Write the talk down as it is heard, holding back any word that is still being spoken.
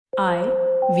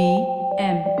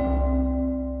IVM.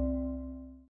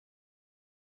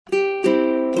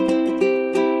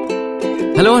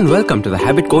 Hello and welcome to the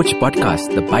Habit Coach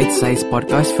Podcast, the bite-sized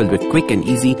podcast filled with quick and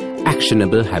easy,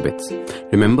 actionable habits.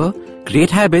 Remember, great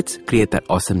habits create that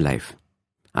awesome life.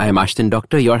 I am Ashton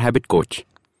Doctor, your habit coach.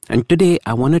 And today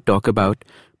I want to talk about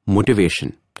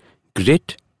motivation,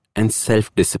 grit, and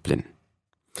self-discipline.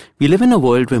 We live in a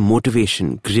world where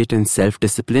motivation, grit, and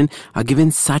self-discipline are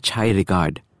given such high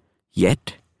regard.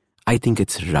 Yet, I think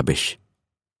it's rubbish.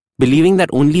 Believing that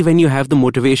only when you have the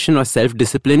motivation or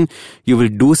self-discipline, you will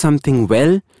do something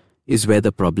well is where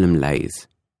the problem lies.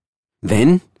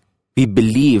 Then, we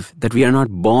believe that we are not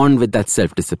born with that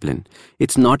self-discipline.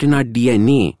 It's not in our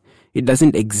DNA. It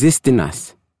doesn't exist in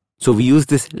us. So we use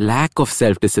this lack of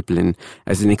self-discipline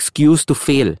as an excuse to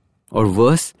fail, or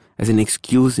worse, as an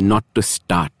excuse not to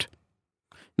start.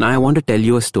 Now I want to tell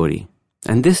you a story,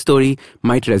 and this story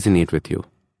might resonate with you.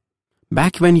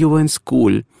 Back when you were in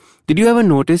school, did you ever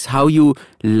notice how you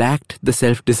lacked the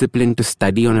self-discipline to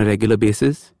study on a regular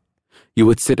basis? You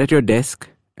would sit at your desk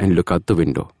and look out the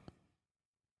window.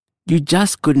 You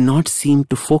just could not seem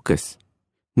to focus,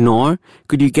 nor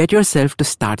could you get yourself to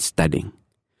start studying.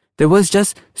 There was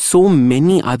just so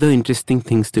many other interesting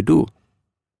things to do.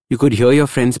 You could hear your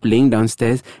friends playing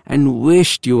downstairs and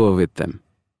wished you were with them.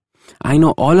 I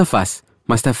know all of us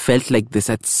must have felt like this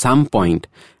at some point,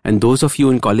 and those of you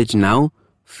in college now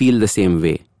feel the same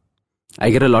way. I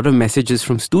get a lot of messages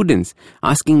from students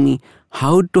asking me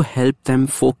how to help them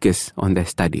focus on their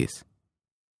studies.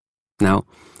 Now,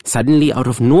 suddenly out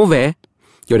of nowhere,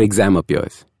 your exam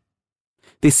appears.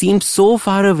 They seemed so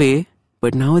far away,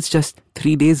 but now it's just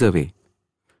 3 days away.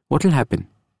 What will happen?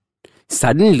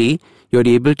 Suddenly, you're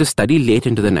able to study late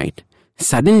into the night.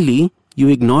 Suddenly, you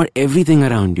ignore everything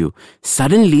around you.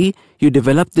 Suddenly, you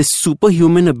develop this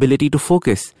superhuman ability to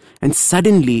focus. And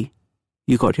suddenly,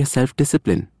 you got your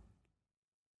self-discipline.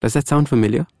 Does that sound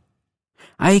familiar?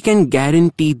 I can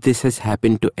guarantee this has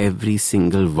happened to every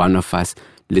single one of us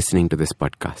listening to this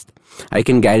podcast. I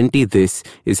can guarantee this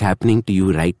is happening to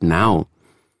you right now.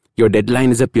 Your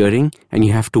deadline is appearing and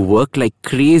you have to work like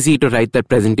crazy to write that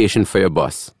presentation for your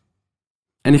boss.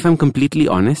 And if I'm completely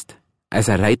honest, as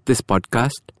I write this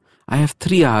podcast, I have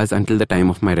 3 hours until the time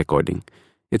of my recording.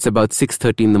 It's about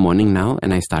 6:30 in the morning now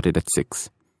and I started at 6.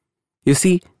 You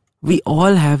see, we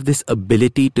all have this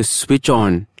ability to switch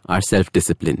on our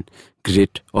self-discipline,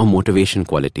 grit, or motivation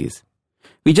qualities.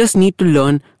 We just need to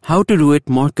learn how to do it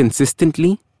more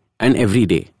consistently and every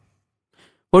day.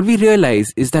 What we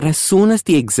realize is that as soon as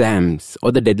the exams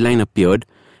or the deadline appeared,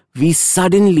 we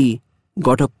suddenly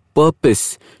got a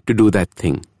purpose to do that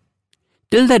thing.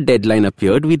 Till that deadline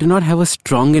appeared, we did not have a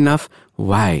strong enough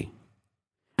why.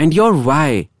 And your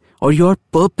why or your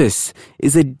purpose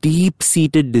is a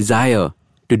deep-seated desire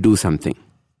to do something.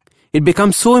 It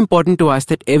becomes so important to us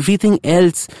that everything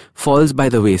else falls by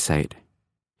the wayside.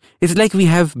 It's like we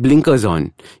have blinkers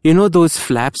on. You know those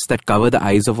flaps that cover the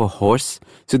eyes of a horse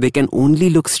so they can only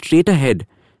look straight ahead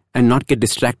and not get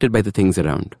distracted by the things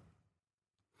around.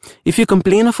 If you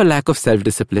complain of a lack of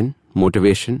self-discipline,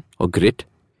 motivation, or grit,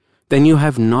 then you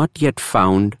have not yet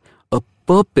found a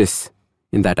purpose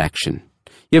in that action.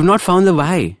 You have not found the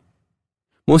why.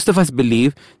 Most of us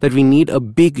believe that we need a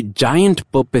big, giant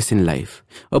purpose in life.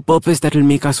 A purpose that will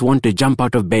make us want to jump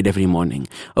out of bed every morning.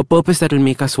 A purpose that will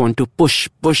make us want to push.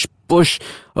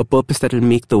 A purpose that will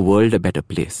make the world a better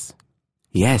place.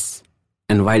 Yes,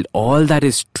 and while all that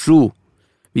is true,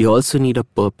 we also need a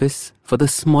purpose for the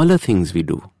smaller things we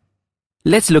do.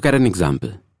 Let's look at an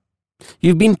example.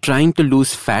 You've been trying to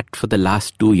lose fat for the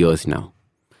last 2 years now.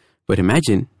 But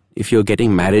imagine if you're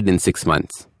getting married in 6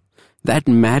 months. That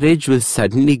marriage will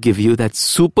suddenly give you that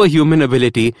superhuman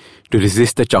ability to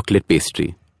resist the chocolate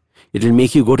pastry. It'll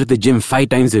make you go to the gym 5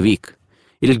 times a week.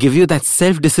 It'll give you that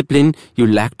self-discipline you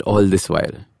lacked all this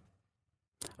while.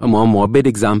 A more morbid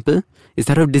example is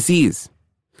that of disease.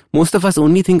 Most of us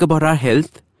only think about our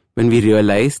health when we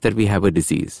realize that we have a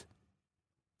disease.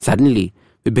 Suddenly,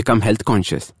 we become health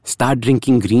conscious, start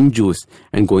drinking green juice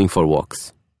and going for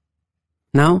walks.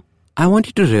 Now, I want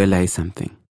you to realize something.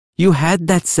 You had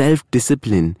that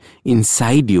self-discipline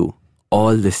inside you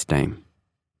all this time.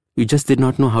 You just did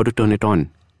not know how to turn it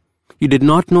on. You did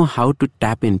not know how to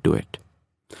tap into it.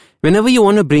 Whenever you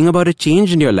want to bring about a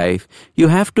change in your life, you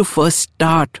have to first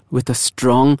start with a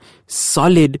strong,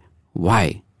 solid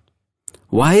why.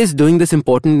 Why is doing this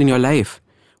important in your life?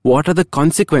 What are the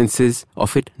consequences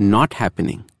of it not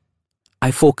happening?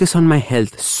 I focus on my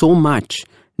health so much,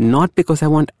 not because I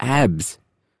want abs,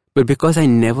 but because I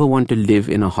never want to live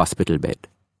in a hospital bed.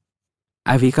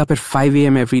 I wake up at 5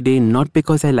 a.m. every day not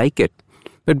because I like it,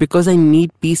 but because I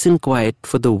need peace and quiet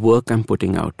for the work I'm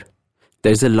putting out.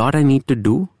 There's a lot I need to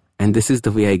do, and this is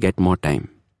the way I get more time.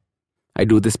 I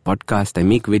do this podcast, I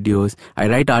make videos, I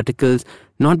write articles,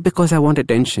 not because I want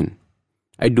attention.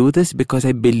 I do this because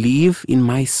I believe in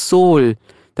my soul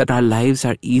that our lives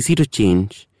are easy to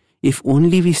change if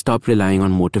only we stop relying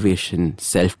on motivation,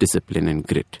 self-discipline, and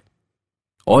grit.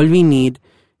 All we need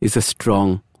is a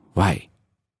strong why.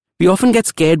 We often get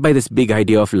scared by this big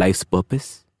idea of life's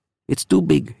purpose. It's too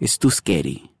big, it's too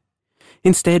scary.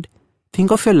 Instead, think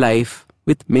of your life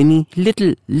with many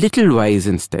little whys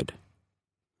instead.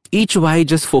 Each why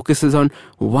just focuses on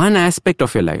one aspect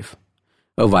of your life.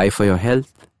 A why for your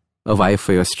health, a why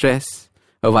for your stress,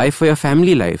 a why for your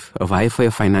family life, a why for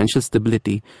your financial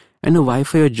stability, and a why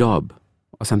for your job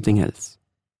or something else.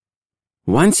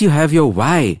 Once you have your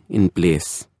why in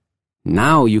place,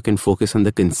 now you can focus on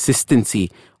the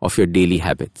consistency of your daily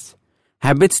habits.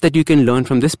 Habits that you can learn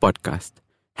from this podcast.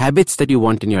 Habits that you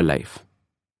want in your life.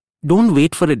 Don't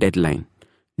wait for a deadline.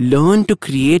 Learn to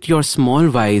create your small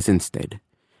whys instead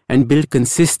and build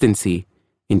consistency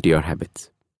into your habits.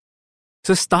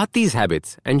 So start these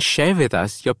habits and share with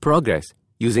us your progress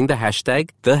using the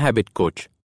hashtag #TheHabitCoach.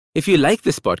 If you like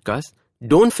this podcast,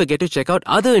 don't forget to check out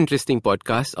other interesting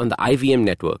podcasts on the IVM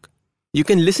network. You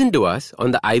can listen to us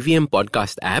on the IVM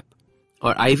Podcast app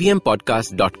or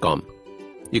ivmpodcast.com.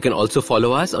 You can also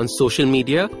follow us on social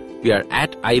media. We are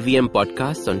at IVM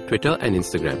Podcasts on Twitter and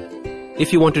Instagram.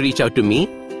 If you want to reach out to me,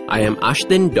 I am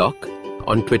Ashdin Doc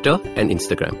on Twitter and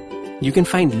Instagram. You can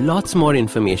find lots more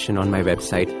information on my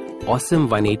website,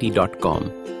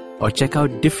 awesome180.com, or check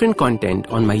out different content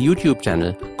on my YouTube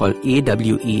channel called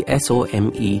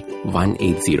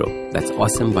AWESOME180. That's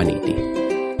Awesome 180.